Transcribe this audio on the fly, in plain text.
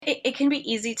it can be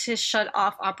easy to shut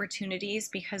off opportunities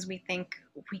because we think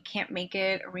we can't make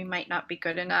it or we might not be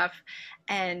good enough.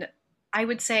 And I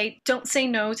would say don't say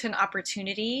no to an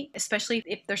opportunity, especially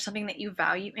if there's something that you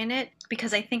value in it,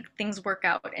 because I think things work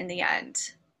out in the end.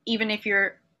 Even if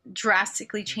you're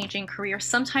drastically changing career,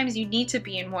 sometimes you need to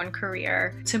be in one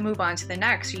career to move on to the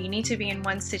next, or you need to be in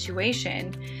one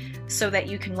situation so that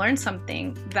you can learn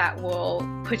something that will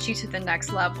put you to the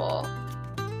next level.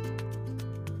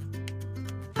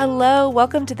 Hello,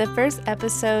 welcome to the first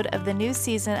episode of the new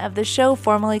season of the show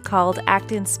formerly called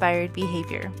Act-Inspired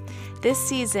Behavior. This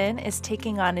season is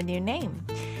taking on a new name,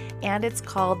 and it's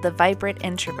called The Vibrant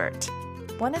Introvert.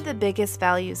 One of the biggest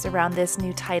values around this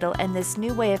new title and this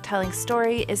new way of telling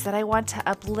story is that I want to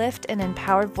uplift and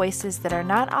empower voices that are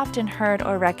not often heard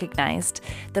or recognized,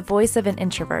 the voice of an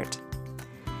introvert.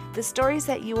 The stories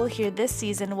that you will hear this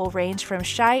season will range from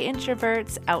shy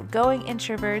introverts, outgoing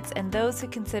introverts, and those who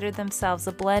consider themselves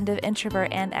a blend of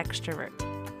introvert and extrovert.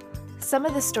 Some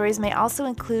of the stories may also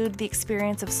include the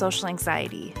experience of social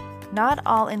anxiety. Not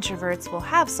all introverts will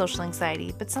have social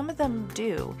anxiety, but some of them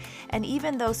do, and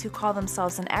even those who call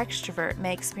themselves an extrovert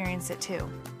may experience it too.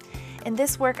 In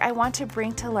this work, I want to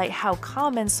bring to light how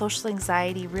common social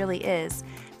anxiety really is,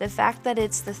 the fact that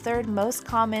it's the third most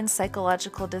common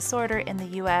psychological disorder in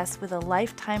the US with a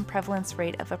lifetime prevalence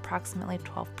rate of approximately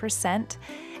 12%,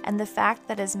 and the fact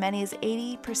that as many as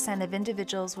 80% of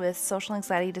individuals with social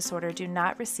anxiety disorder do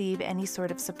not receive any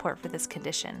sort of support for this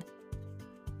condition.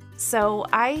 So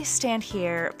I stand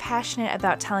here passionate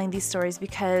about telling these stories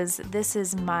because this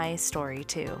is my story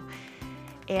too.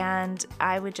 And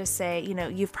I would just say,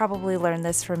 you've probably learned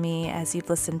this from me as you've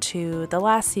listened to the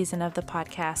last season of the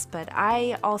podcast, but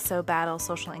I also battle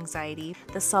social anxiety.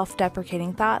 The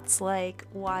self-deprecating thoughts like,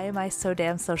 why am I so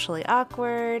damn socially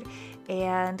awkward?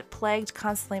 And plagued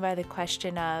constantly by the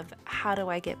question of, how do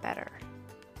I get better?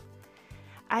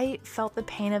 I felt the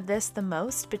pain of this the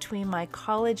most between my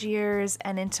college years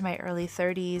and into my early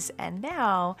 30s, and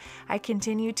now I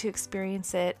continue to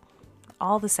experience it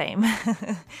all the same,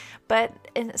 but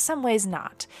in some ways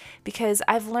not, because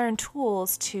I've learned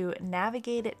tools to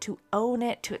navigate it, to own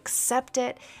it, to accept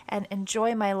it, and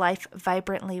enjoy my life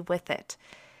vibrantly with it.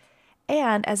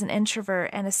 And as an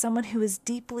introvert and as someone who is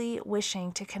deeply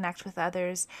wishing to connect with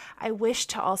others, I wish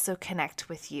to also connect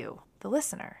with you, the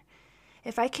listener.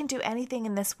 If I can do anything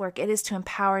in this work, it is to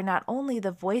empower not only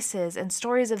the voices and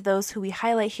stories of those who we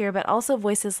highlight here, but also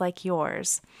voices like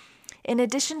yours. In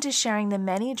addition to sharing the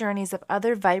many journeys of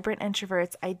other vibrant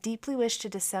introverts, I deeply wish to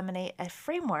disseminate a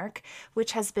framework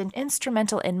which has been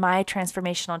instrumental in my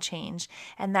transformational change,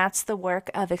 and that's the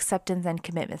work of acceptance and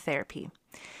commitment therapy.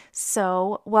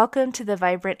 So, welcome to The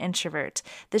Vibrant Introvert,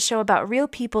 the show about real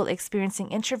people experiencing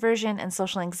introversion and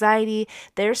social anxiety,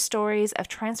 their stories of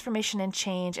transformation and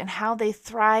change, and how they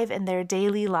thrive in their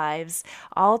daily lives,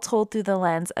 all told through the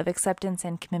lens of acceptance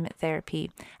and commitment therapy.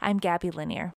 I'm Gabby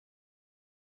Lanier.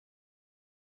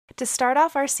 To start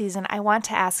off our season, I want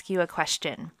to ask you a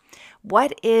question.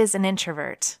 What is an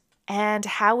introvert? And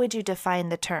how would you define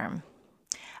the term?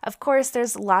 Of course,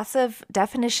 there's lots of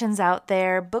definitions out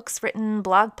there, books written,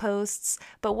 blog posts,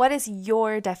 but what is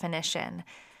your definition?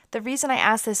 The reason I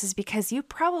ask this is because you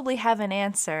probably have an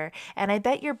answer, and I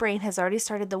bet your brain has already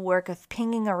started the work of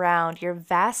pinging around your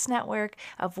vast network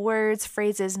of words,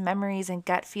 phrases, memories, and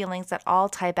gut feelings that all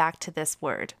tie back to this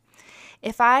word.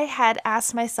 If I had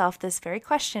asked myself this very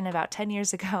question about 10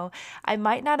 years ago, I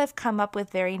might not have come up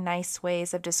with very nice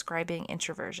ways of describing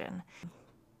introversion.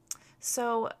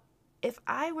 So if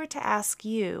I were to ask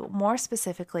you more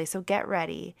specifically, so get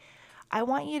ready, I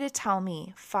want you to tell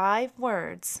me 5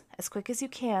 words as quick as you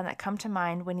can that come to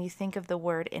mind when you think of the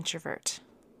word introvert.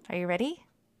 Are you ready?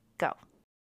 Go.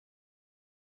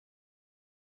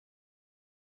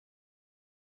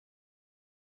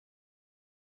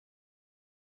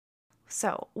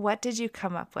 So, what did you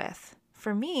come up with?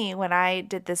 For me, when I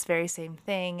did this very same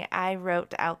thing, I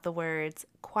wrote out the words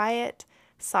quiet,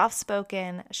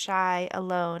 soft-spoken, shy,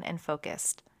 alone, and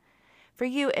focused. For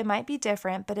you, it might be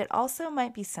different, but it also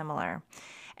might be similar.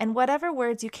 And whatever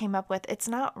words you came up with, it's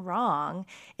not wrong.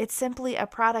 It's simply a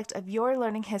product of your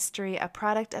learning history, a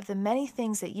product of the many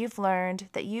things that you've learned,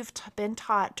 that you've been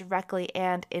taught directly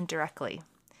and indirectly.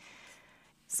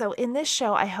 So in this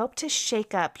show, I hope to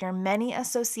shake up your many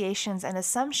associations and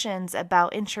assumptions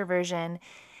about introversion,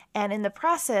 and in the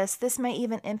process, this may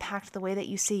even impact the way that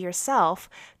you see yourself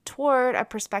toward a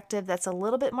perspective that's a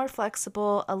little bit more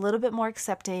flexible, a little bit more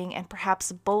accepting, and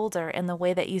perhaps bolder in the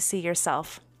way that you see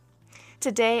yourself.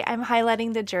 Today, I'm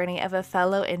highlighting the journey of a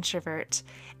fellow introvert,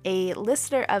 a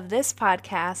listener of this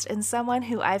podcast, and someone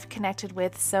who I've connected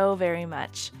with so very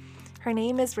much. Her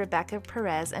name is Rebekah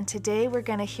Perez, and today we're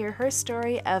going to hear her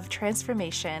story of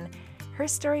transformation. Her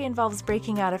story involves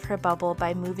breaking out of her bubble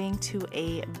by moving to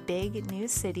a big new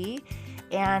city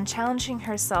and challenging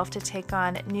herself to take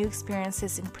on new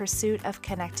experiences in pursuit of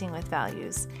connecting with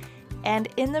values. And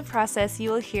in the process, you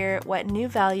will hear what new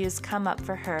values come up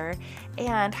for her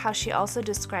and how she also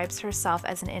describes herself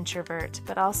as an introvert,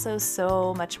 but also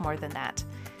so much more than that.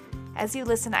 As you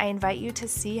listen, I invite you to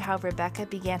see how Rebekah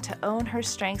began to own her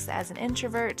strengths as an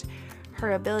introvert,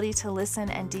 her ability to listen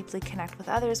and deeply connect with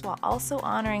others while also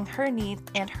honoring her needs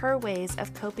and her ways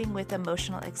of coping with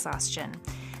emotional exhaustion.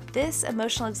 This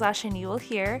emotional exhaustion you will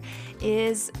hear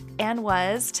is and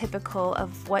was typical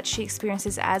of what she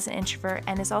experiences as an introvert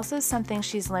and is also something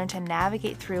she's learned to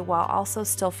navigate through while also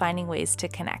still finding ways to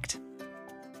connect.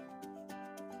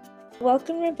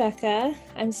 Welcome, Rebekah.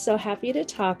 I'm so happy to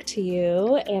talk to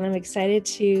you, and I'm excited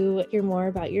to hear more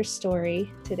about your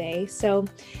story today. So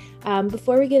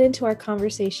before we get into our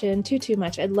conversation too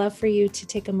much, I'd love for you to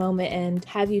take a moment and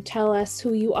have you tell us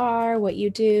who you are, what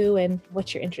you do, and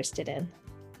what you're interested in.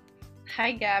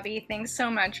 Hi, Gabby. Thanks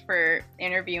so much for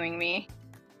interviewing me.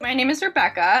 My name is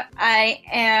Rebekah. I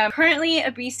am currently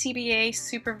a BCBA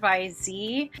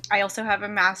supervisee. I also have a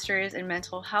master's in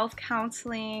mental health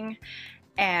counseling,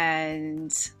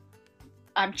 and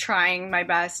I'm trying my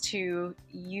best to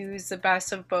use the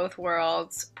best of both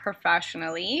worlds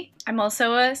professionally. I'm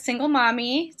also a single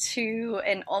mommy to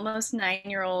an almost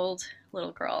 9-year-old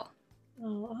little girl.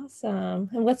 Oh, awesome.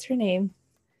 And what's her name?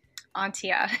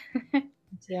 Antia.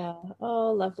 Yeah.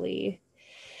 Oh, lovely.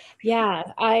 Yeah,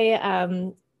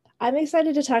 I'm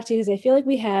excited to talk to you because I feel like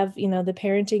we have, the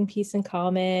parenting piece in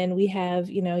common. We have,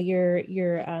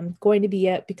 you're going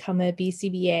to become a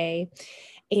BCBA,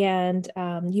 and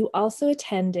you also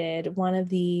attended one of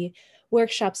the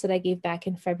workshops that I gave back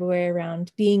in February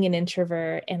around being an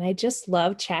introvert, and I just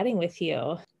love chatting with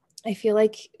you. I feel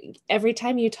like every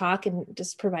time you talk and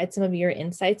just provide some of your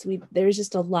insights, there's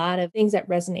just a lot of things that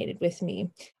resonated with me.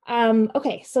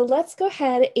 Okay, so let's go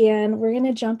ahead and we're going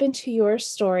to jump into your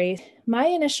story. My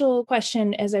initial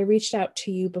question as I reached out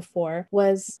to you before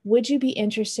was, would you be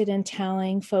interested in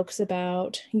telling folks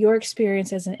about your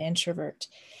experience as an introvert?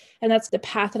 And that's the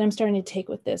path that I'm starting to take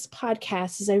with this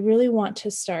podcast is I really want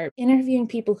to start interviewing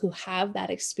people who have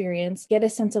that experience, get a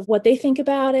sense of what they think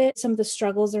about it, some of the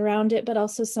struggles around it, but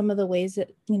also some of the ways that,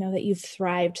 that you've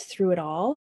thrived through it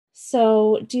all.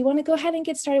 So do you want to go ahead and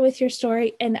get started with your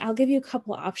story? And I'll give you a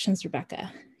couple of options,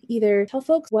 Rebekah. Either tell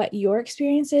folks what your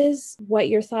experience is, what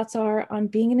your thoughts are on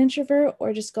being an introvert,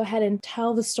 or just go ahead and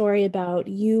tell the story about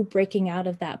you breaking out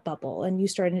of that bubble and you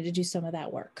starting to do some of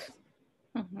that work.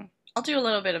 Mm-hmm. I'll do a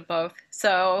little bit of both.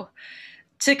 So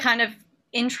to kind of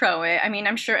intro it, I mean,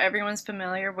 I'm sure everyone's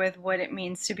familiar with what it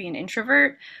means to be an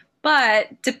introvert,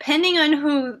 but depending on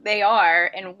who they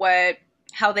are and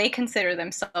how they consider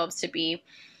themselves to be,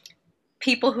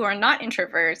 people who are not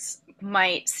introverts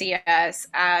might see us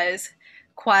as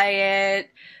quiet,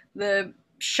 the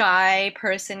shy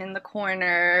person in the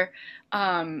corner.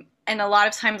 And a lot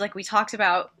of times, like we talked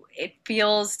about, it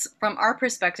feels from our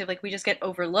perspective like we just get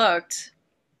overlooked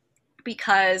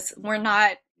because we're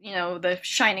not, the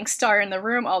shining star in the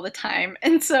room all the time.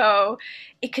 And so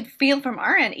it could feel from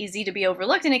our end easy to be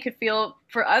overlooked, and it could feel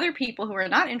for other people who are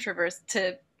not introverts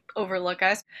to overlook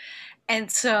us.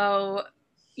 And so,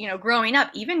 growing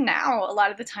up, even now, a lot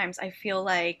of the times I feel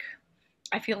like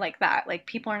that, like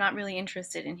people are not really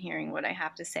interested in hearing what I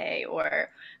have to say, or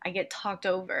I get talked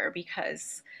over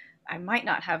because I might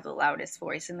not have the loudest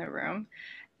voice in the room.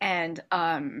 And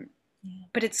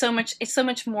but it's so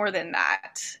much more than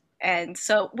that. And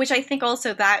so, which I think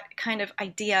also that kind of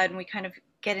idea, and we kind of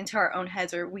get into our own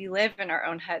heads, or we live in our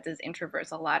own heads as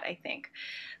introverts a lot, I think,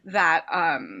 that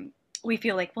we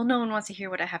feel like, well, no one wants to hear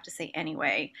what I have to say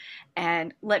anyway,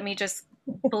 and let me just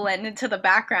blend into the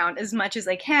background as much as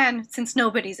I can since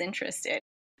nobody's interested,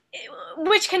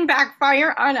 which can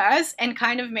backfire on us and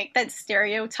kind of make that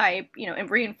stereotype, and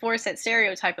reinforce that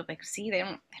stereotype of like, see, they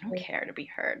don't care to be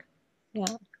heard. Yeah.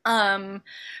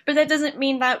 But that doesn't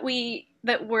mean that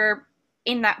we're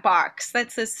in that box.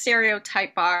 That's a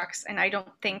stereotype box, and I don't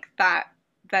think that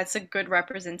that's a good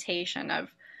representation of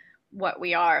what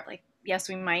we are. Like, yes,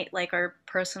 we might like our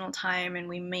personal time, and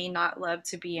we may not love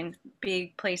to be in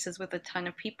big places with a ton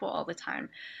of people all the time,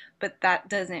 but that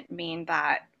doesn't mean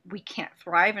that we can't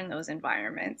thrive in those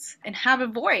environments and have a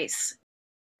voice.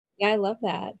 Yeah, I love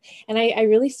that. And I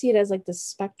really see it as like the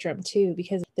spectrum too,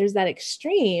 because there's that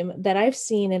extreme that I've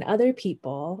seen in other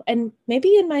people and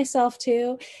maybe in myself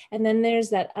too. And then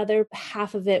there's that other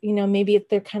half of it, maybe if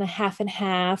they're kind of half and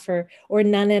half or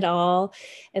none at all.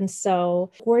 And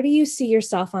so where do you see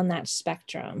yourself on that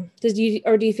spectrum? Do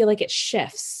you feel like it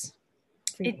shifts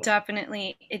for you? It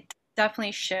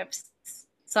definitely shifts.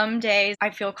 Some days I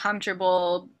feel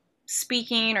comfortable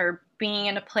speaking or being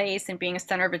in a place and being a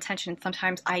center of attention.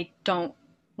 Sometimes I don't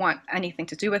want anything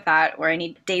to do with that, or I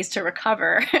need days to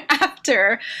recover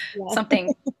after Yeah.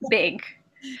 something big.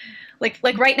 Like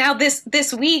right now,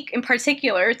 this week in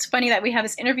particular, it's funny that we have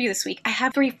this interview this week. I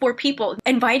have 3, 4 people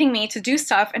inviting me to do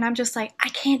stuff, and I'm just like, I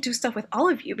can't do stuff with all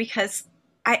of you because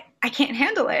I can't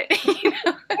handle it.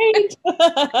 Right.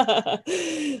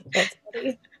 That's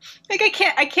funny. Like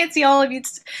I can't see all of you,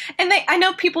 and I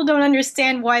know people don't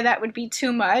understand why that would be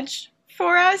too much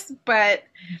for us, but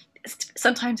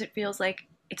sometimes it feels like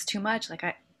it's too much. Like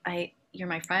you're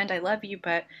my friend, I love you,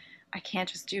 but I can't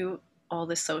just do all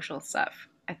the social stuff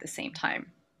at the same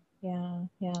time. Yeah,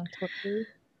 yeah, totally.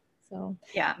 So,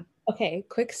 Yeah. okay,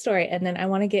 quick story. And then I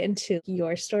want to get into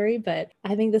your story, but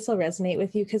I think this will resonate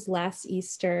with you because last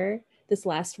Easter, this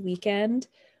last weekend,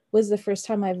 was the first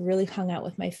time I've really hung out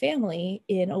with my family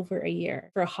in over a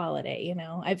year for a holiday.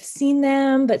 I've seen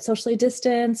them, but socially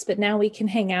distanced, but now we can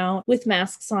hang out with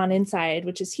masks on inside,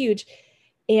 which is huge.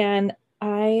 And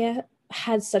I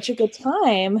had such a good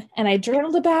time and I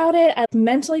journaled about it. I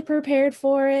mentally prepared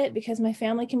for it because my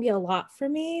family can be a lot for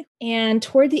me. And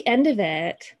toward the end of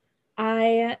it,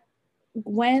 I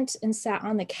went and sat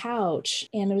on the couch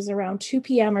and it was around 2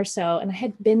 p.m. or so. And I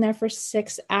had been there for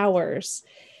 6 hours.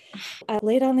 I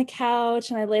laid on the couch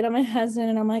and I laid on my husband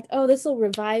and I'm like, oh, this will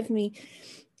revive me.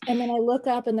 And then I look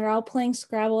up and they're all playing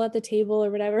Scrabble at the table or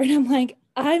whatever. And I'm like,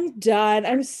 I'm done.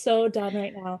 I'm so done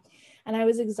right now. And I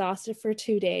was exhausted for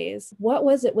 2 days. What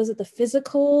was it? Was it the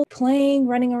physical playing,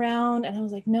 running around? And I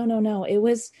was like, no, no, no. It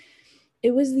was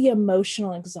the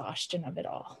emotional exhaustion of it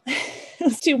all. It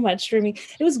was too much for me.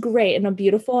 It was great and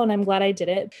beautiful, and I'm glad I did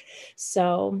it.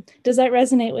 So does that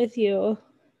resonate with you?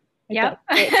 Like Yep.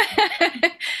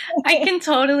 that? I can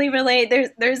totally relate.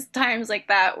 There's times like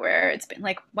that where it's been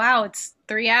like, wow, it's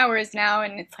 3 hours now,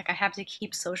 and it's like I have to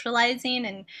keep socializing,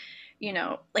 and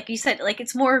like you said, like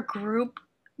it's more group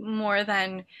more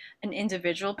than an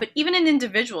individual. But even an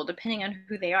individual, depending on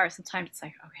who they are, sometimes it's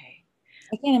like, okay,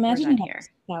 I can't we're imagine done having here.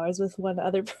 6 hours with one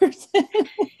other person.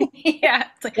 Yeah,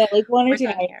 it's like Yeah, like one or we're two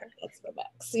done hours. here. That's the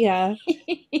max. Yeah.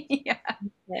 Yeah.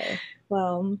 Okay.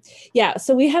 Well, yeah,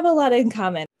 so we have a lot in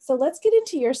common. So let's get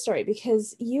into your story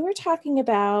because you were talking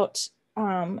about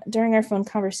during our phone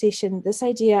conversation this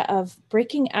idea of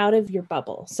breaking out of your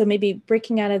bubble. So maybe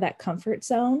breaking out of that comfort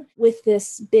zone with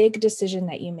this big decision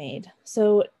that you made.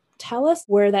 So tell us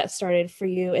where that started for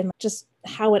you and just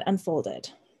how it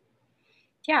unfolded.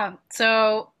 Yeah.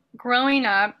 So growing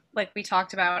up, like we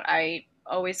talked about, I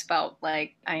always felt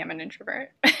like I am an introvert.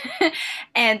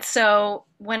 And so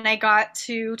when I got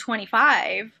to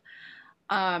 25,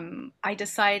 I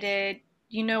decided,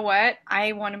 you know what?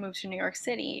 I want to move to New York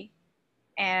City.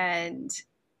 And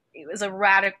it was a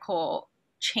radical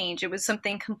change. It was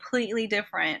something completely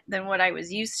different than what I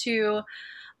was used to.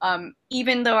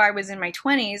 Even though I was in my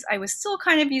 20s, I was still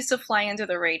kind of used to flying under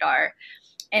the radar.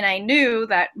 And I knew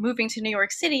that moving to New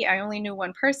York City, I only knew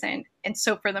one person. And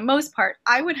so for the most part,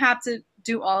 I would have to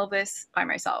do all of this by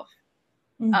myself.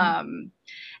 Mhm. Um,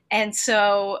 and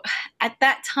so at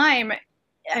that time,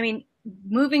 I mean,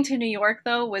 moving to New York,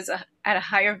 though, was at a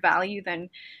higher value than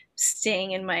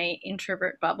staying in my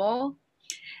introvert bubble.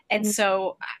 And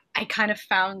so I kind of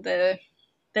found the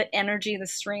energy, the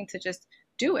strength to just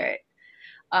do it.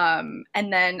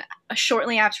 And then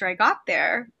shortly after I got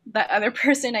there, that other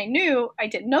person I knew, I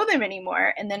didn't know them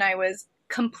anymore. And then I was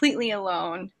completely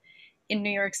alone in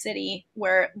New York City,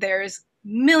 where there's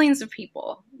millions of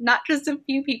people, not just a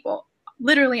few people,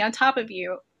 literally on top of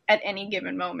you at any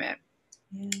given moment.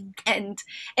 Yeah. And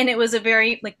it was a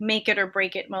very like make it or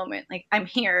break it moment. Like, I'm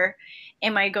here.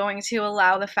 Am I going to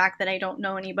allow the fact that I don't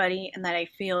know anybody and that I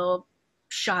feel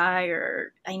shy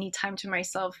or I need time to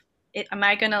myself? Am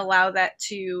I going to allow that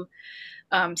to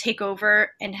take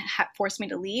over and force me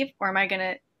to leave, or am I going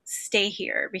to stay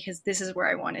here because this is where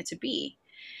I wanted to be?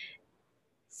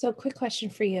 So, quick question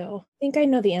for you. I think I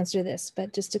know the answer to this,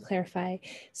 but just to clarify.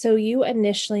 So, you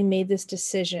initially made this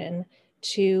decision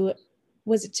to,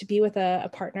 was it to be with a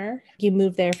partner? You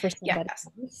moved there for somebody Yes.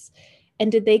 else.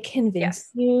 And did they convince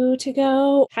Yes. you to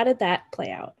go? How did that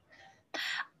play out?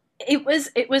 It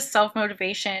was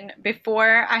self-motivation.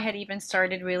 Before I had even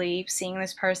started really seeing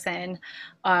this person,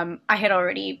 I had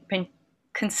already been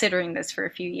considering this for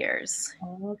a few years.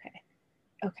 Oh, okay.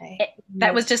 Okay.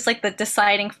 That was just like the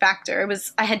deciding factor. It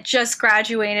was, I had just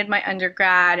graduated my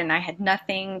undergrad and I had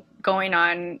nothing going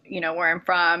on, where I'm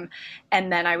from.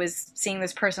 And then I was seeing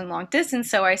this person long distance.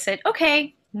 So I said,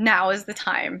 okay, now is the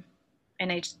time.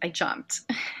 And I jumped.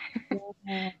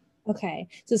 Yeah. Okay.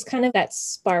 So it's kind of that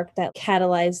spark that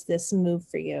catalyzed this move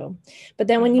for you. But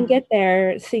then when you get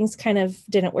there, things kind of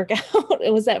didn't work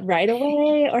out. Was that right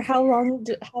away, or how long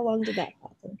did that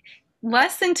happen?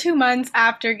 Less than 2 months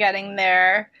after getting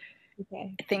there,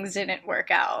 Okay. things didn't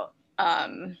work out.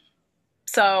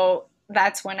 So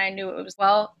that's when I knew it was,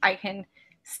 well, I can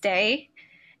stay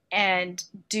and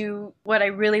do what I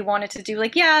really wanted to do.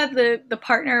 Like, yeah, the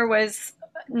partner was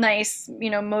nice,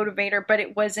 motivator, but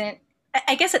it wasn't.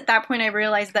 I guess at that point I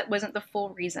realized that wasn't the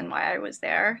full reason why I was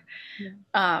there.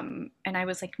 Yeah. And I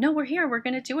was like, no, we're here. We're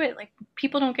gonna do it. Like,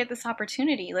 people don't get this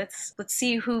opportunity. Let's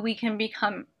see who we can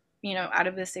become, out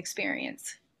of this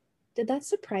experience. Did that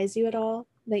surprise you at all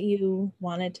that you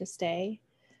wanted to stay?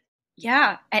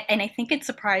 Yeah, and I think it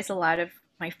surprised a lot of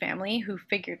my family who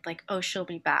figured like, oh, she'll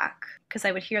be back, because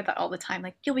I would hear that all the time,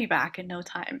 like, you'll be back in no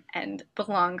time. And the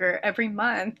longer every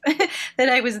month that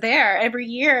I was there, every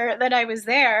year that I was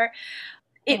there,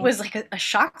 it was like a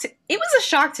shock it was a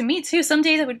shock to me too. Some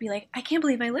days I would be like, I can't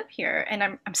believe I live here and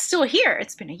I'm still here.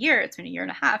 It's been a year, it's been a year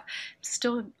and a half.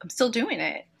 I'm still doing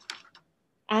it.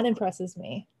 That impresses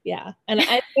me. Yeah. And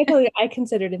I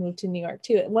considered a move to New York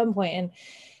too at one point, and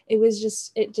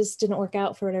it just didn't work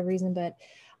out for whatever reason. But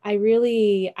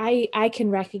I can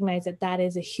recognize that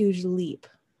is a huge leap,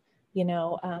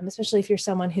 especially if you're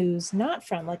someone who's not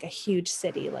from like a huge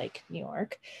city like New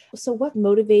York. So what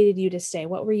motivated you to stay?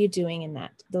 What were you doing in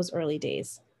those early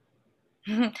days?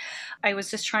 I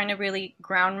was just trying to really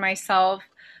ground myself,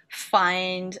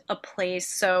 find a place.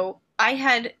 So I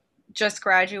had just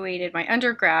graduated my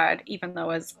undergrad, even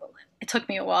though it took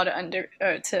me a while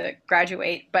to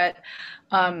graduate, but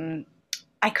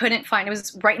I couldn't find. It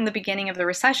was right in the beginning of the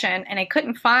recession, and I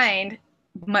couldn't find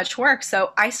much work.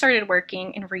 So I started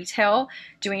working in retail,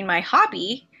 doing my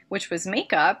hobby, which was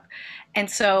makeup. And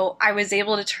so I was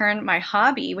able to turn my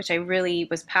hobby, which I really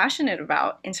was passionate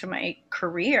about, into my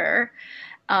career.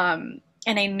 And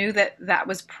I knew that that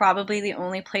was probably the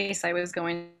only place I was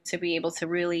going to be able to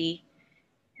really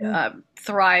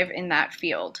thrive in that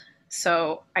field.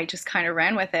 So I just kind of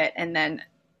ran with it. And then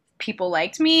people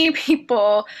liked me,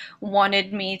 people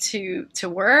wanted me to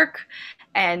work.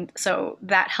 And so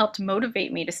that helped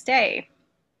motivate me to stay.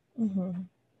 Mm-hmm.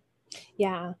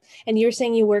 Yeah. And you're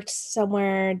saying you worked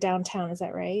somewhere downtown, is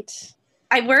that right?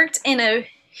 I worked in a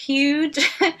huge,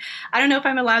 I don't know if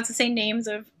I'm allowed to say names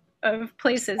of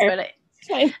places, but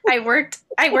I worked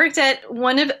at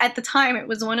at the time, it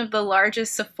was one of the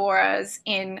largest Sephoras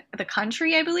in the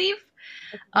country, I believe.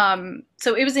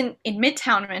 So it was in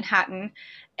Midtown Manhattan,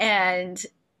 and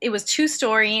it was 2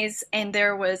 stories, and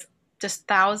there was just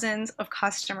thousands of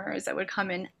customers that would come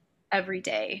in every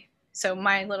day. So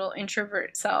my little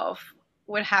introvert self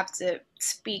would have to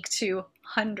speak to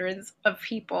hundreds of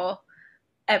people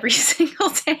every single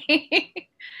day.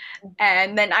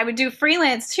 And then I would do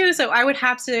freelance too. So I would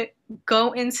have to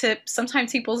go into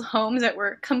sometimes people's homes that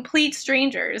were complete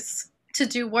strangers to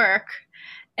do work.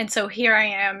 And so here I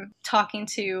am talking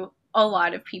to a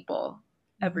lot of people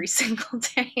every single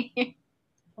day.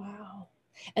 Wow.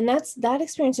 And that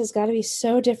experience has got to be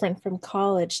so different from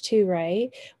college too, right?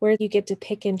 Where you get to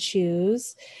pick and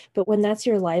choose, but when that's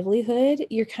your livelihood,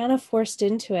 you're kind of forced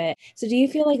into it. So do you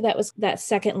feel like that was that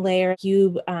second layer,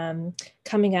 you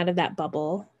coming out of that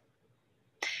bubble?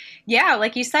 Yeah,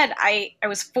 like you said, I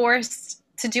was forced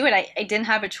to do it. I didn't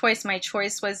have a choice. My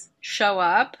choice was show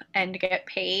up and get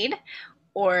paid,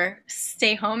 or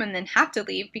stay home and then have to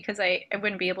leave because I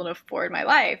wouldn't be able to afford my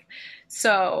life.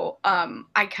 So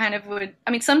I kind of would,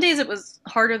 I mean, some days it was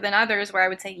harder than others where I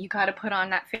would say, you got to put on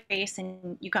that face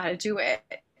and you got to do it.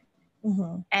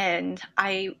 Mm-hmm. And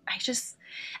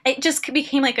it just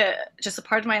became like just a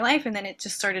part of my life. And then it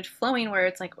just started flowing where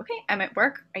it's like, okay, I'm at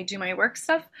work. I do my work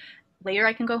stuff. Later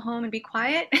I can go home and be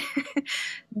quiet.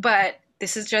 But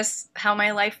this is just how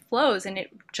my life flows. And it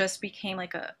just became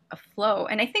like a flow.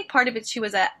 And I think part of it too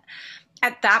was that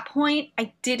at that point,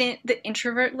 the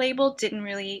introvert label didn't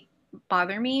really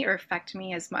bother me or affect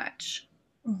me as much.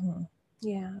 Mm-hmm.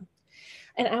 Yeah.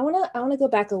 And I want to go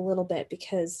back a little bit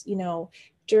because,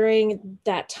 during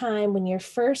that time when you're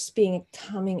first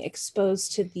becoming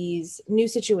exposed to these new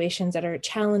situations that are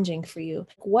challenging for you,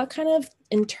 what kind of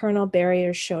internal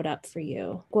barriers showed up for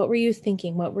you? What were you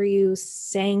thinking? What were you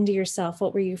saying to yourself?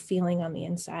 What were you feeling on the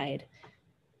inside?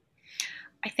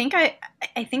 I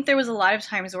think there was a lot of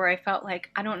times where I felt like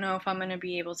I don't know if I'm going to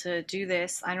be able to do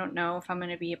this. I don't know if I'm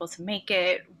going to be able to make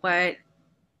it. What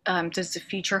does the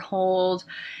future hold?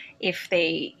 If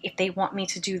they want me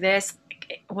to do this,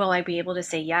 will I be able to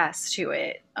say yes to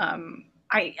it?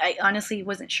 I honestly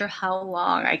wasn't sure how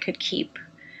long I could keep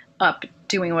up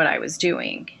doing what I was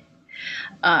doing,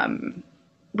 um,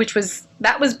 which was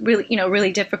that was really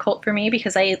really difficult for me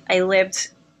because I lived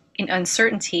in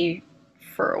uncertainty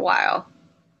for a while.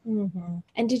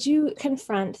 And did you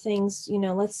confront things,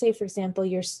 let's say, for example,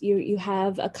 you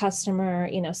have a customer,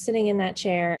 sitting in that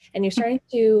chair and you're starting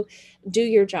to do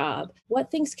your job. What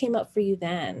things came up for you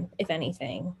then, if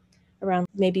anything, around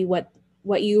maybe what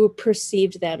you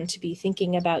perceived them to be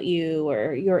thinking about you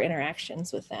or your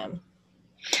interactions with them?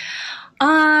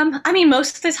 I mean,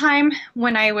 most of the time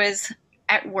when I was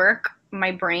at work,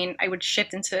 my brain, I would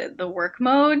shift into the work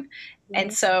mode.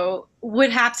 And so would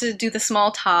have to do the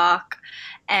small talk.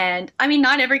 And I mean,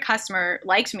 not every customer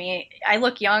liked me. I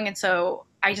look young. And so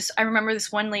I remember this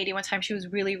one lady one time, she was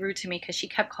really rude to me because she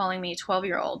kept calling me a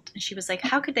 12-year-old. And she was like,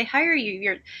 how could they hire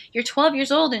you? You're 12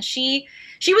 years old. And she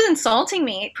was insulting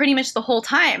me pretty much the whole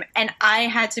time. And I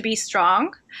had to be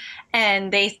strong.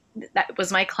 And that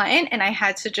was my client. And I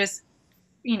had to just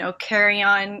carry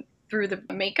on through the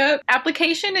makeup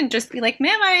application and just be like,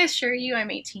 ma'am, I assure you I'm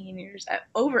 18 years,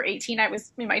 over 18. I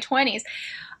was in my 20s.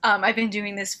 I've been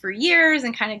doing this for years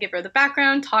and kind of give her the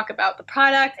background, talk about the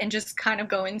product, and just kind of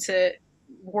go into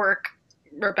work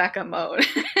Rebekah mode.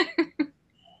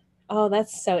 Oh,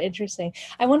 that's so interesting.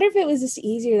 I wonder if it was just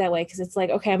easier that way because it's like,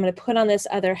 okay, I'm going to put on this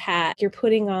other hat. You're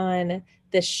putting on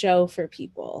this show for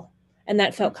people. And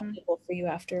that felt Mm-hmm. comfortable for you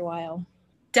after a while.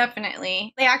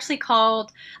 Definitely. They actually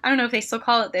called, I don't know if they still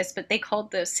call it this, but they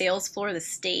called the sales floor the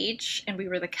stage and we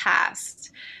were the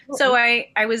cast. So I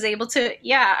was able to,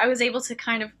 yeah, I was able to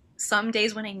kind of some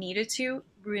days when I needed to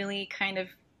really kind of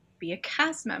be a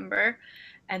cast member.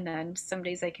 And then some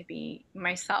days I could be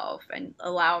myself and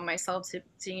allow myself to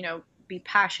be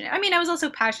passionate. I mean, I was also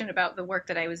passionate about the work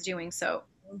that I was doing. So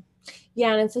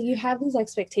Yeah, and it's like you have these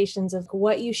expectations of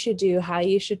what you should do, how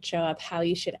you should show up, how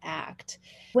you should act.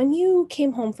 When you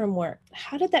came home from work,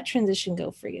 how did that transition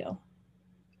go for you?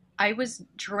 I was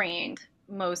drained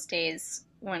most days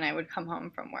when I would come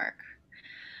home from work.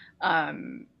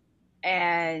 Um,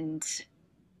 and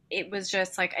it was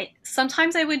just like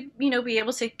sometimes I would be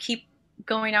able to keep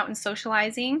going out and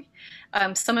socializing.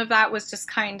 Some of that was just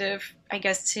kind of, I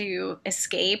guess, to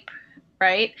escape,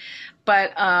 right?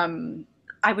 But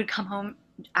I would come home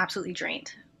absolutely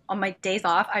drained. On my days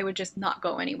off, I would just not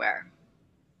go anywhere.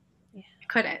 Yeah. I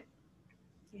couldn't.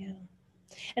 Yeah.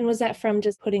 And was that from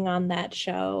just putting on that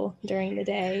show during the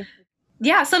day?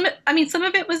 Yeah, some of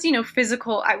it was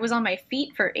physical. I was on my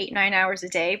feet for 8 9 hours a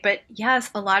day, but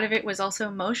yes, a lot of it was also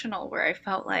emotional, where I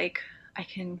felt like I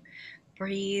can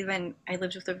breathe, and I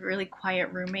lived with a really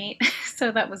quiet roommate,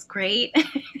 so that was great.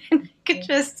 I could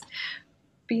just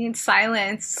be in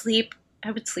silence, sleep.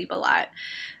 I would sleep a lot.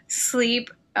 Sleep.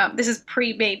 This is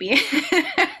pre-baby.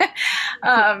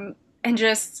 And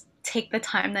just take the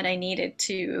time that I needed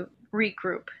to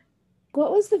regroup.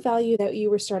 What was the value that you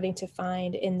were starting to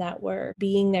find in that work,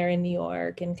 being there in New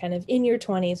York and kind of in your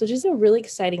 20s, which is a really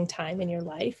exciting time in your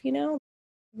life,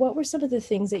 What were some of the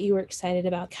things that you were excited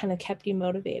about, kind of kept you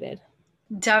motivated?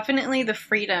 Definitely the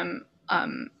freedom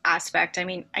aspect. I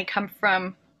mean, I come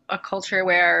from a culture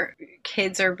where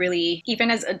kids are really,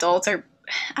 even as adults, are,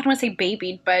 I don't want to say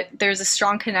babied, but there's a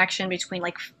strong connection between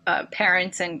like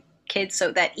parents and kids.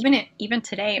 So that even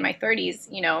today in my 30s,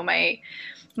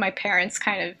 my parents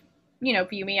kind of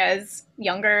view me as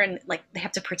younger and like they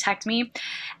have to protect me.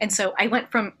 And so I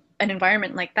went from an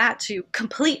environment like that to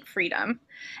complete freedom,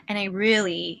 and I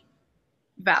really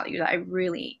valued that. I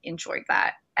really enjoyed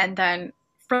that. And then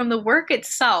from the work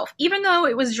itself, even though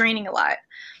it was draining a lot,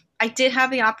 I did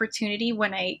have the opportunity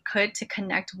when I could to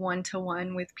connect one to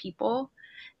one with people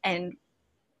and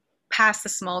pass the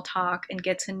small talk and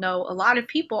get to know a lot of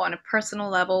people on a personal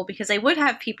level, because I would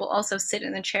have people also sit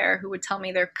in the chair who would tell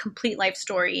me their complete life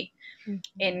story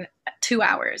in 2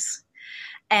 hours,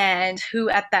 and who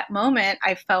at that moment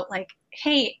I felt like,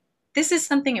 hey, this is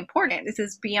something important. This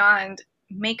is beyond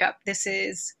makeup. This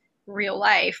is real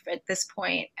life at this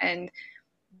point. And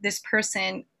this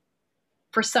person,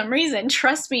 for some reason,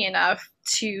 trusts me enough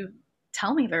to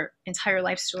tell me their entire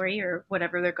life story or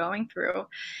whatever they're going through.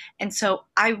 And so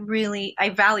I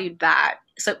valued that.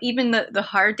 So even the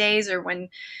hard days, or when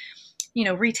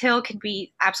retail can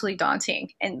be absolutely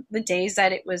daunting, and the days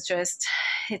that it was just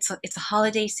it's a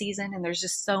holiday season and there's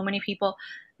just so many people,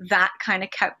 that kind of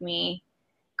kept me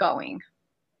going.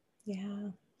 Yeah.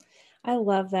 I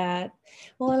love that.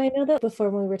 Well, and I know that before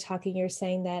when we were talking, you're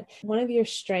saying that one of your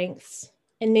strengths,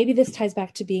 and maybe this ties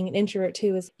back to being an introvert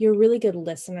too, is you're a really good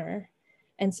listener.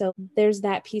 And so there's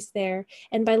that piece there.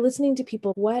 And by listening to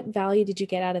people, what value did you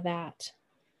get out of that?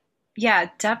 Yeah,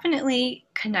 definitely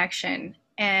connection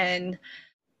and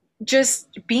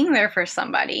just being there for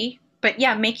somebody. But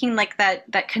yeah, making like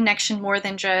that connection more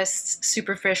than just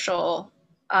superficial.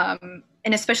 And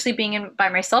especially being by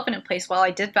myself in a place, while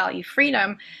I did value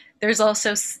freedom, there's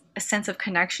also a sense of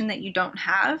connection that you don't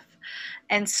have.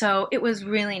 And so it was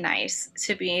really nice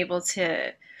to be able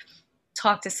to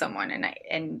talk to someone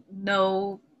and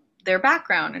know their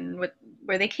background and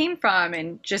where they came from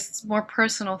and just more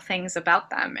personal things about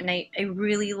them. And I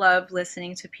really love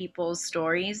listening to people's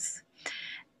stories,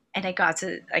 and I got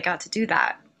to do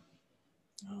that.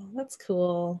 Oh, that's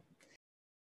cool.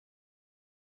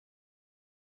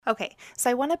 Okay, so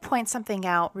I want to point something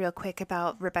out real quick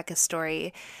about Rebekah's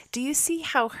story. Do you see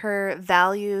how her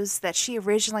values that she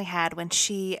originally had when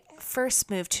she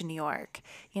first moved to New York,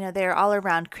 they're all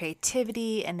around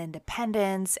creativity and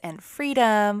independence and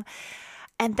freedom,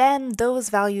 and then those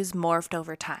values morphed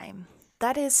over time?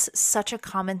 That is such a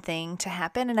common thing to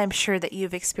happen, and I'm sure that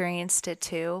you've experienced it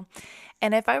too.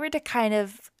 And if I were to kind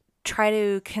of try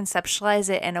to conceptualize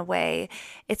it in a way,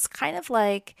 it's kind of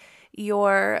like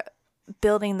you're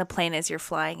building the plane as you're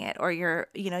flying it, or you're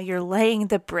laying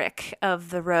the brick of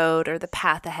the road or the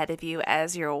path ahead of you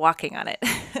as you're walking on it.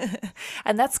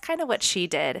 And that's kind of what she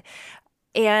did.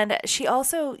 And she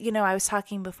also, I was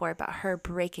talking before about her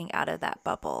breaking out of that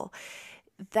bubble.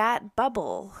 That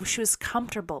bubble, she was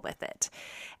comfortable with it.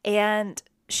 And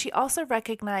she also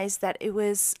recognized that it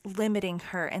was limiting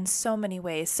her in so many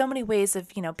ways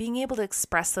of, being able to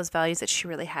express those values that she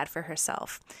really had for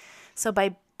herself. So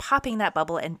by popping that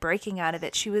bubble and breaking out of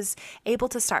it, she was able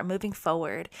to start moving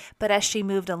forward. But as she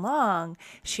moved along,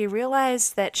 she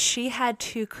realized that she had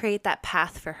to create that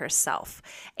path for herself.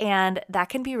 And that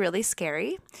can be really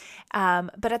scary.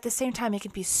 But at the same time, it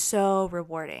can be so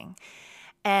rewarding.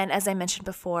 And as I mentioned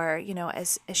before,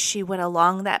 as she went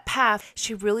along that path,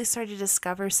 she really started to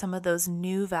discover some of those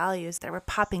new values that were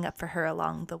popping up for her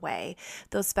along the way.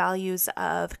 Those values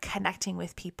of connecting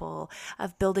with people,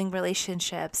 of building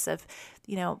relationships, of,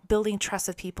 building trust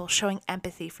with people, showing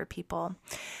empathy for people.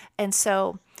 And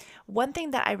so one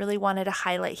thing that I really wanted to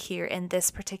highlight here in this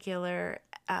particular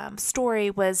story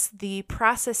was the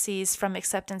processes from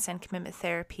acceptance and commitment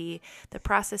therapy, the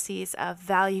processes of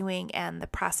valuing, and the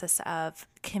process of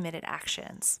committed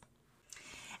actions.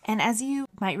 And as you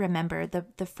might remember,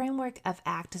 the framework of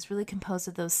ACT is really composed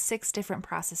of those 6 different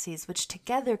processes, which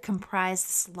together comprise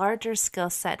this larger skill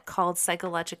set called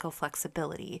psychological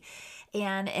flexibility.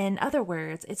 And in other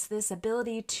words, it's this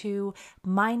ability to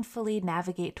mindfully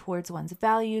navigate towards one's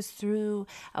values through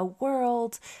a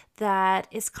world that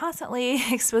is constantly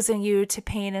exposing you to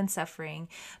pain and suffering,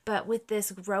 but with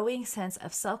this growing sense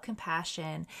of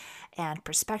self-compassion and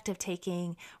perspective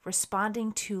taking,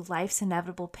 responding to life's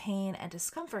inevitable pain and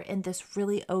discomfort in this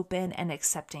really open and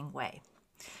accepting way.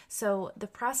 So the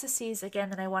processes,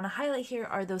 again, that I want to highlight here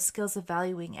are those skills of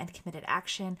valuing and committed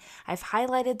action. I've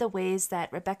highlighted the ways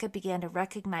that Rebekah began to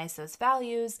recognize those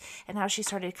values and how she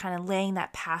started kind of laying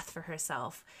that path for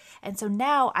herself. And so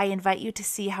now I invite you to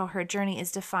see how her journey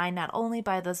is defined not only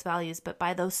by those values, but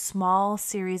by those small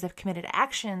series of committed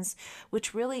actions,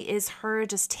 which really is her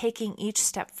just taking each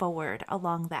step forward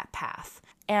along that path.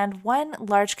 And one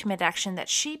large commit action that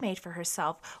she made for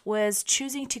herself was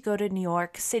choosing to go to New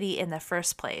York City in the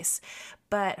first place.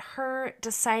 But her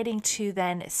deciding to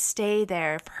then stay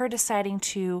there, her deciding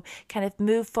to kind of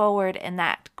move forward in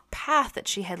that path that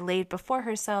she had laid before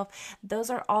herself, those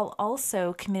are all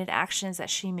also committed actions that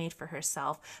she made for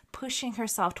herself, pushing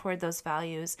herself toward those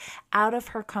values, out of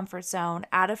her comfort zone,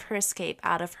 out of her escape,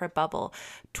 out of her bubble,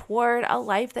 toward a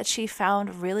life that she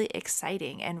found really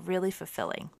exciting and really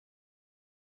fulfilling.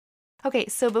 Okay,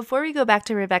 so before we go back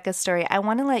to Rebekah's story, I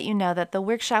want to let you know that the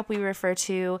workshop we refer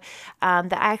to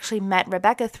that I actually met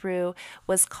Rebekah through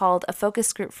was called A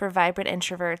Focus Group for Vibrant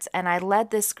Introverts, and I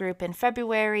led this group in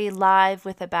February live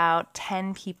with about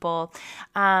 10 people.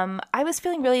 I was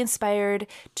feeling really inspired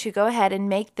to go ahead and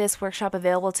make this workshop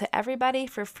available to everybody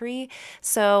for free.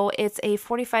 So it's a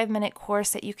 45-minute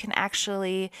course that you can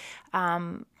actually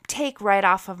take right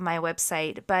off of my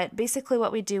website. But basically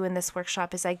what we do in this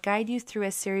workshop is I guide you through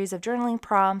a series of journaling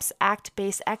prompts,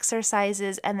 ACT-based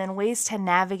exercises, and then ways to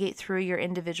navigate through your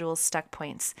individual stuck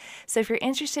points. So if you're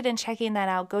interested in checking that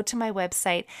out, go to my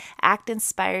website,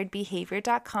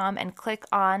 actinspiredbehavior.com, and click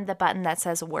on the button that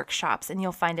says workshops, and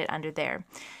you'll find it under there.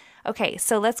 Okay,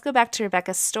 so let's go back to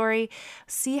Rebekah's story,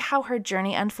 see how her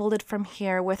journey unfolded from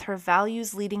here with her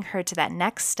values leading her to that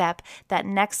next step, that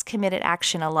next committed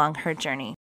action along her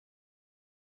journey.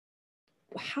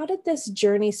 How did this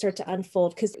journey start to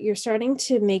unfold? Because you're starting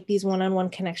to make these one-on-one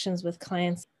connections with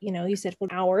clients, you said for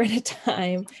an hour at a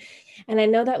time. And I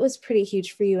know that was pretty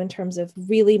huge for you in terms of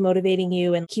really motivating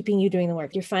you and keeping you doing the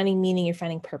work. You're finding meaning, you're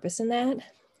finding purpose in that.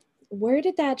 Where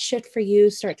did that shift for you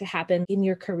start to happen in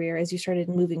your career as you started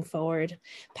moving forward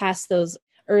past those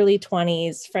early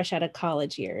 20s, fresh out of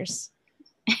college years?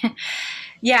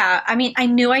 Yeah, I mean, I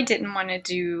knew I didn't want to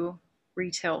do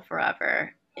retail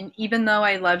forever. And even though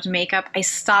I loved makeup, I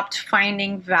stopped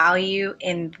finding value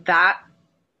in that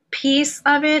piece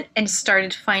of it and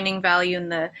started finding value in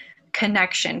the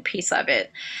connection piece of it.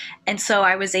 And so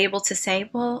I was able to say,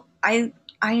 well, I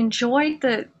enjoyed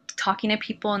the talking to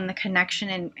people and the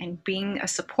connection and being a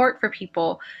support for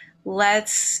people.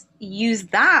 Let's use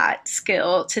that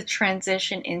skill to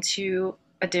transition into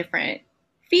a different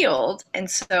field.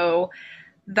 And so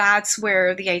that's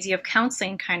where the idea of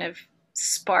counseling kind of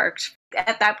sparked.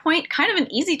 At that point, kind of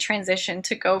an easy transition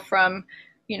to go from,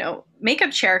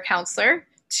 makeup chair counselor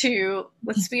to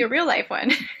let's be a real life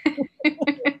one.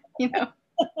 you know.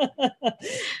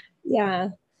 Yeah.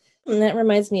 And that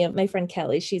reminds me of my friend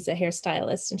Kelly. She's a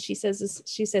hairstylist, and she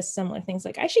says similar things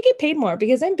like, I should get paid more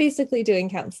because I'm basically doing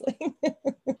counseling.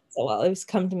 So well, it was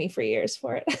come to me for years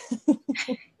for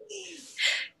it.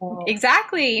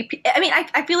 Exactly. I mean,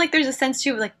 I feel like there's a sense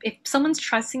too, like if someone's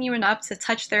trusting you enough to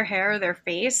touch their hair or their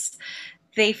face,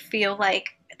 they feel like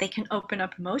they can open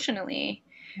up emotionally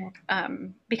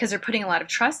because they're putting a lot of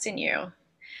trust in you.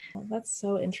 That's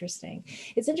so interesting.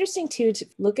 It's interesting too to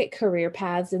look at career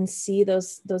paths and see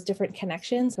those different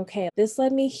connections. Okay, this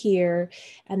led me here,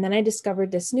 and then I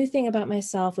discovered this new thing about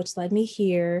myself, which led me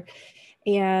here,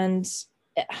 and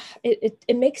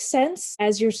it makes sense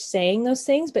as you're saying those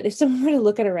things. But if someone were to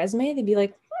look at a resume, they'd be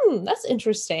like, that's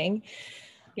interesting.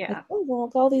 Yeah. Like, oh,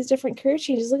 well, all these different career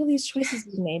changes. Look at these choices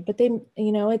you made. But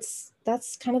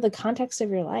that's kind of the context of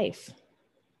your life.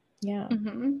 Yeah.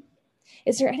 Mm-hmm.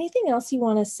 Is there anything else you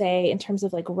want to say in terms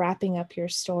of like wrapping up your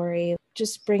story,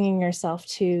 just bringing yourself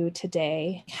to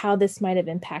today, how this might have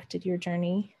impacted your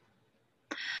journey?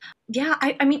 Yeah,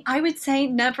 I mean, I would say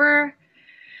never.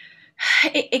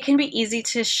 It can be easy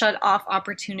to shut off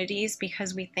opportunities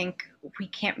because we think we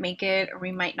can't make it or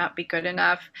we might not be good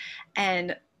enough.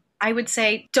 And I would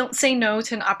say don't say no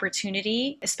to an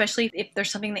opportunity, especially if there's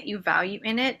something that you value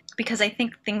in it, because I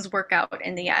think things work out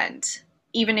in the end.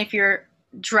 Even if you're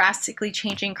drastically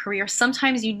changing career,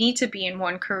 sometimes you need to be in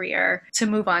one career to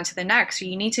move on to the next. Or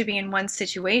you need to be in one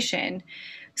situation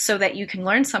so that you can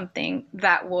learn something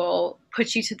that will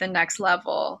put you to the next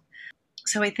level.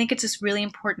 So I think it's just really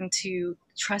important to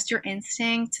trust your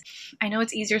instinct. I know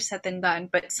it's easier said than done,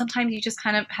 but sometimes you just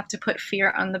kind of have to put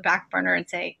fear on the back burner and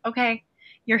say, okay,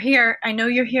 you're here. I know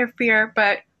you're here, fear,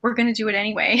 but we're going to do it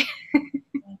anyway.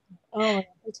 Oh,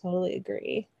 I totally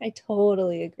agree. I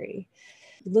totally agree.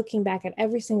 Looking back at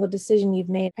every single decision you've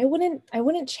made, I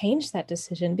wouldn't change that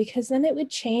decision, because then it would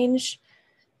change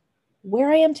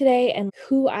where I am today and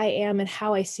who I am and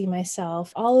how I see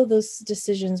myself. All of those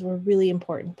decisions were a really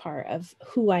important part of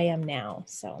who I am now.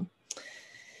 So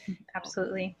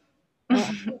Absolutely. well,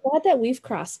 I'm glad that we've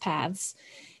crossed paths.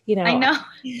 I know.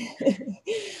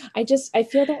 I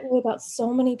feel that way about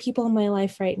so many people in my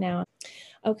life right now.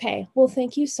 Okay. Well,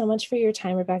 thank you so much for your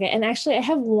time, Rebekah. And actually, I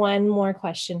have one more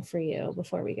question for you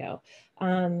before we go.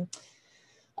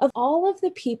 Of all of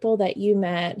the people that you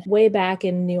met way back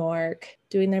in New York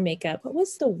doing their makeup, what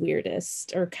was the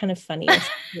weirdest or kind of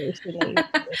funniest situation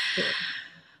that you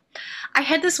I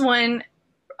had this one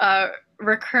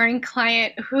recurring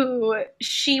client who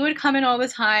she would come in all the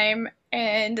time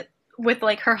and with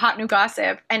like her hot new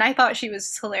gossip, and I thought she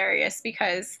was hilarious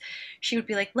because she would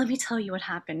be like, let me tell you what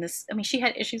happened. She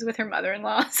had issues with her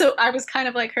mother-in-law, so I was kind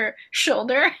of like her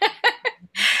shoulder.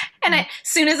 And as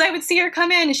soon as I would see her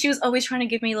come in, she was always trying to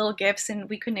give me little gifts, and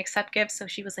we couldn't accept gifts. So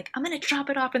she was like, I'm going to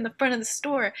drop it off in the front of the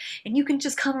store, and you can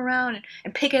just come around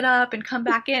and pick it up and come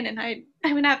back in. And I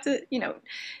would have to,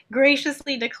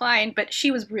 graciously decline. But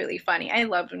she was really funny. I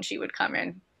loved when she would come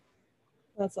in.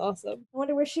 That's awesome. I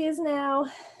wonder where she is now.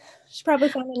 She probably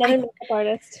found another makeup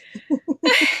artist.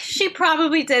 She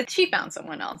probably did. She found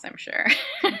someone else, I'm sure.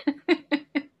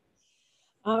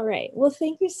 All right. Well,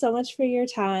 thank you so much for your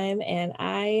time. And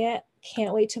I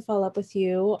can't wait to follow up with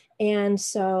you. And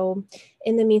so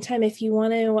in the meantime, if you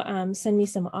want to send me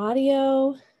some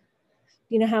audio,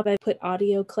 you know how I put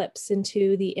audio clips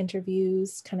into the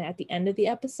interviews kind of at the end of the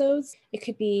episodes? It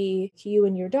could be you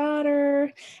and your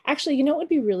daughter. Actually, what would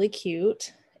be really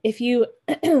cute if you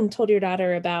told your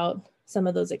daughter about some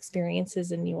of those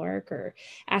experiences in New York or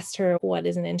asked her what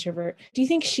is an introvert, do you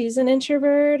think she's an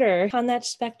introvert or on that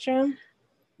spectrum?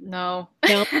 No.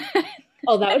 No.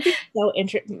 Oh, that would be so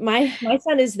interesting. My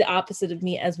son is the opposite of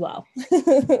me as well.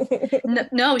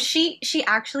 No, she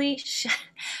actually,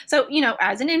 so,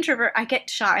 as an introvert, I get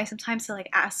shy sometimes to like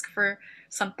ask for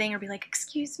something or be like,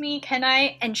 excuse me, can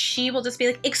I? And she will just be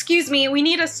like, excuse me, we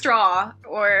need a straw,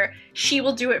 or she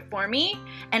will do it for me.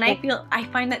 And I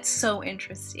find that so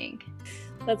interesting.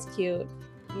 That's cute.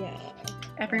 Yeah.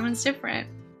 Everyone's different.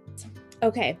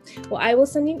 Okay. Well, I will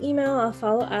send you an email. I'll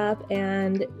follow up.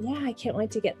 And yeah, I can't wait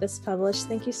to get this published.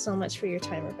 Thank you so much for your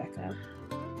time, Rebekah.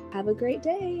 Have a great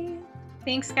day.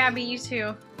 Thanks, Gabby. You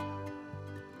too.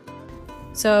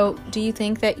 So, do you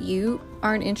think that you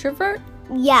are an introvert?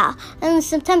 Yeah, and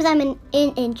sometimes I'm an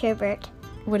introvert.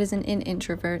 What is an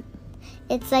introvert?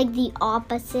 It's like the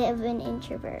opposite of an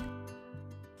introvert.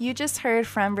 You just heard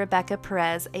from Rebekah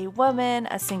Perez, a woman,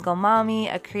 a single mommy,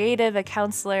 a creative, a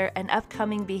counselor, an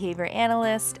upcoming behavior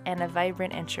analyst, and a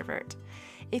vibrant introvert.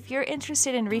 If you're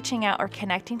interested in reaching out or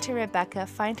connecting to Rebekah,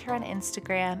 find her on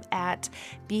Instagram at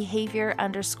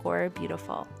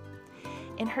behavior_beautiful.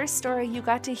 In her story, you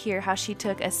got to hear how she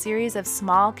took a series of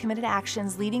small, committed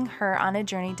actions leading her on a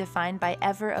journey defined by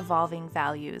ever-evolving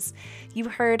values. You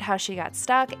heard how she got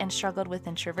stuck and struggled with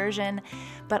introversion,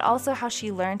 but also how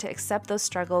she learned to accept those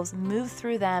struggles, move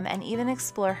through them, and even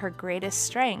explore her greatest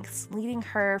strengths, leading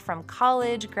her from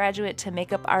college graduate to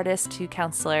makeup artist to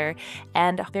counselor,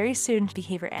 and very soon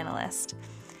behavior analyst.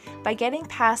 By getting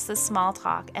past the small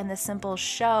talk and the simple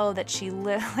show that she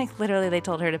literally they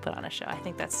told her to put on a show. I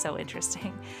think that's so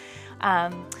interesting.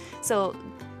 So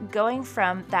going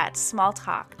from that small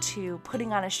talk to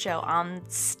putting on a show on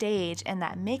stage in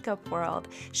that makeup world,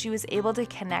 she was able to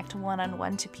connect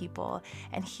one-on-one to people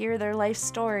and hear their life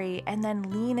story and then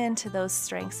lean into those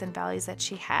strengths and values that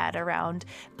she had around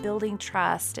building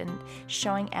trust and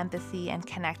showing empathy and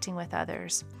connecting with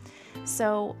others.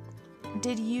 So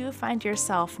did you find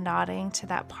yourself nodding to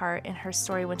that part in her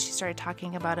story when she started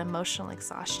talking about emotional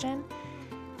exhaustion?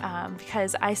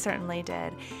 Because I certainly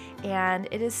did. And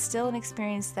it is still an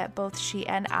experience that both she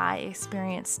and I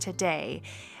experience today.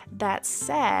 That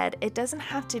said, it doesn't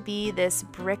have to be this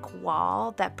brick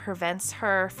wall that prevents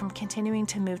her from continuing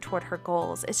to move toward her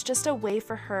goals. It's just a way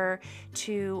for her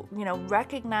to,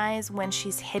 recognize when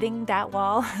she's hitting that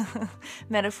wall,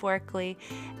 metaphorically,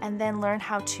 and then learn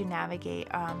how to navigate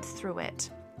through it.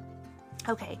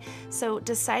 Okay, so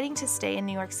deciding to stay in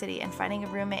New York City and finding a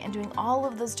roommate and doing all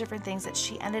of those different things that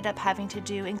she ended up having to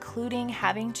do, including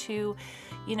having to,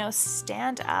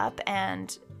 stand up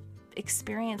and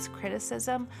experience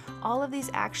criticism, all of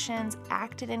these actions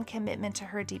acted in commitment to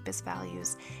her deepest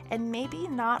values. And maybe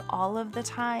not all of the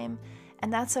time,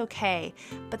 and that's okay.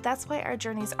 But that's why our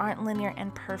journeys aren't linear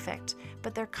and perfect,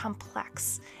 but they're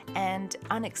complex and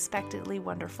unexpectedly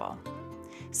wonderful.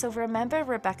 So remember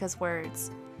Rebekah's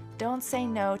words. Don't say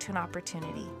no to an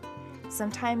opportunity.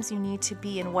 Sometimes you need to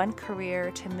be in one career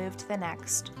to move to the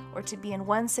next, or to be in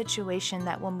one situation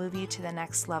that will move you to the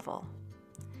next level.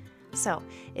 So,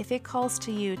 if it calls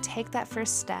to you, take that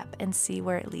first step and see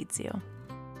where it leads you.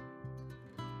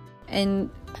 And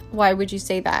why would you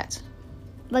say that?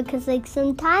 Because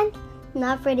sometimes I'm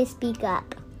not afraid to speak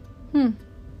up. And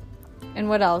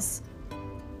what else?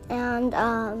 And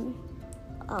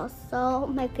also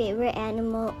my favorite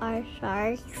animal are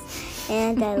sharks,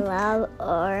 and I love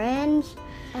orange.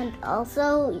 And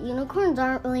also unicorns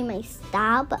aren't really my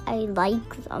style, but I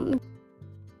like them.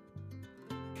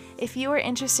 If you are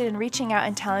interested in reaching out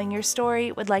and telling your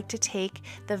story, would like to take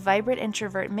the Vibrant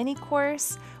Introvert mini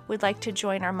course, would like to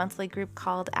join our monthly group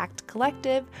called Act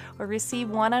Collective, or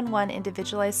receive one-on-one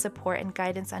individualized support and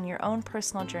guidance on your own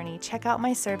personal journey, check out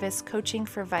my service, Coaching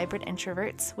for Vibrant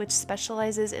Introverts, which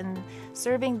specializes in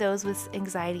serving those with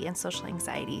anxiety and social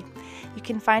anxiety. You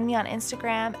can find me on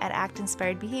Instagram at Act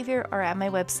Inspired Behavior or at my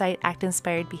website,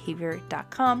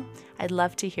 actinspiredbehavior.com. I'd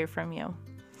love to hear from you.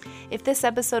 If this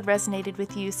episode resonated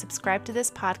with you, subscribe to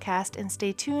this podcast and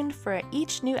stay tuned for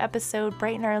each new episode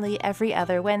bright and early every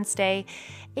other Wednesday.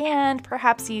 And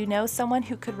perhaps you know someone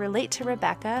who could relate to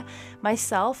Rebekah,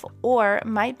 myself, or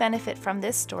might benefit from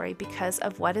this story because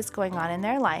of what is going on in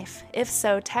their life. If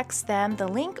so, text them the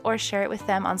link or share it with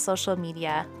them on social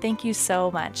media. Thank you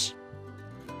so much.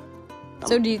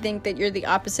 So do you think that you're the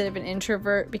opposite of an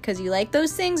introvert because you like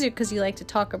those things, or because you like to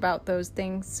talk about those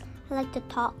things? I like to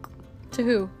talk. To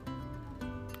who?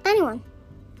 Anyone.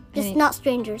 Just not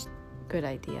strangers. Good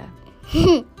idea.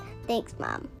 Thanks,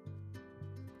 Mom.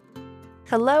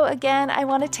 Hello again. I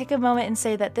want to take a moment and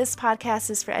say that this podcast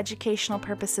is for educational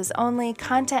purposes only.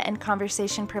 Content and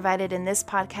conversation provided in this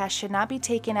podcast should not be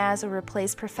taken as or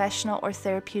replace professional or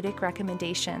therapeutic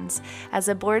recommendations. As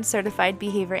a board-certified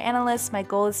behavior analyst, my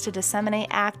goal is to disseminate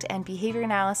ACT and behavior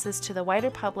analysis to the wider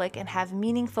public and have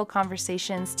meaningful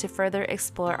conversations to further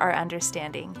explore our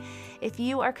understanding. If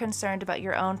you are concerned about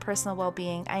your own personal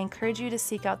well-being, I encourage you to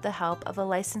seek out the help of a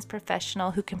licensed professional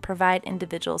who can provide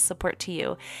individual support to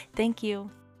you. Thank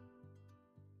you.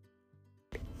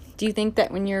 Do you think that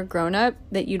when you're a grown-up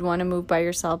that you'd want to move by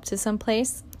yourself to some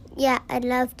place? Yeah, I'd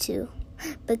love to,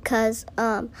 because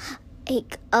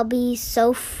I'll be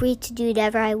so free to do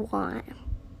whatever I want.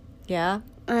 Yeah?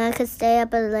 I could stay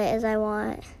up as late as I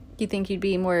want. Do you think you'd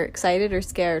be more excited or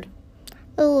scared?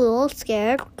 A little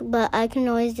scared, but I can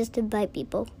always just invite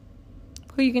people.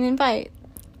 Who you can invite?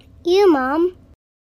 You, Mom.